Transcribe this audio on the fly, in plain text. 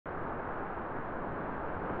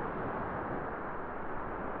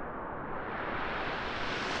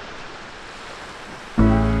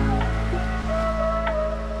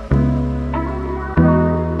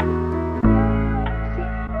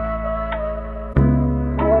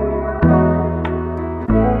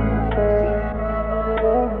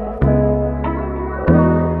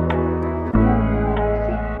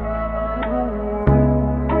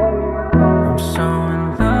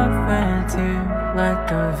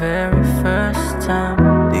very first time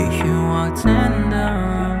that you walked in the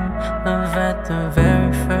room. Love at the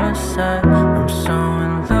very first sight. I'm so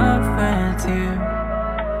in love with you,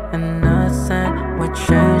 and nothing would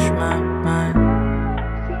change my mind.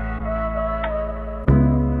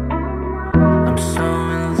 I'm so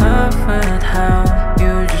in love with how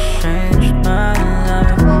you just changed my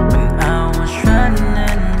life. When I was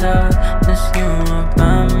running out, just you were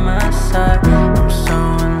by my side. I'm so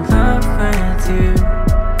in love with you,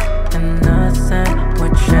 and nothing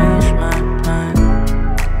would change my mind.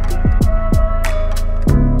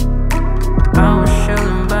 I was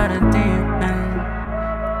chilling by the deep end,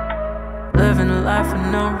 living a life for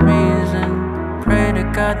no reason. Pray to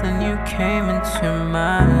God then you came into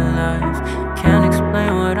my life. Can't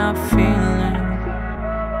explain what I'm feeling.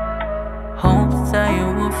 Hope that you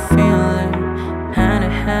will feel it. Hand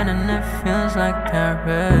in hand and it feels like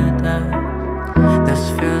paradise. This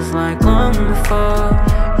feels like long before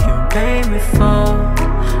you made me fall.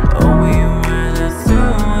 Oh, we were there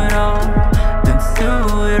through it all, been through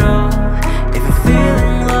it all. If you're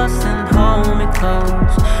feeling lost then hold me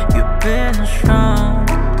close. You've been strong,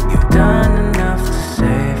 you've done enough to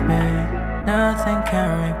save me. Nothing can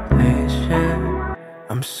replace you.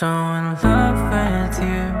 I'm so in love with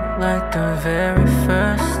you, like the very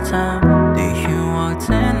first time that you walked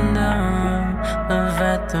in the room. Love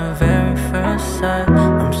at the very first sight.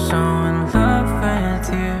 I'm so in